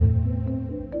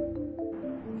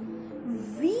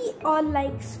all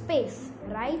like space,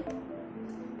 right?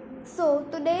 So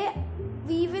today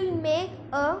we will make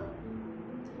a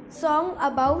song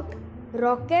about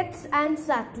rockets and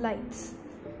satellites.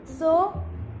 So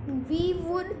we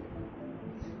would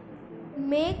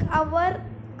make our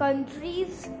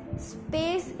country's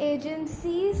space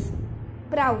agencies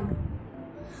proud.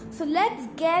 So let's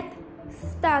get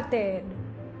started.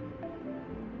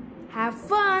 Have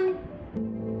fun!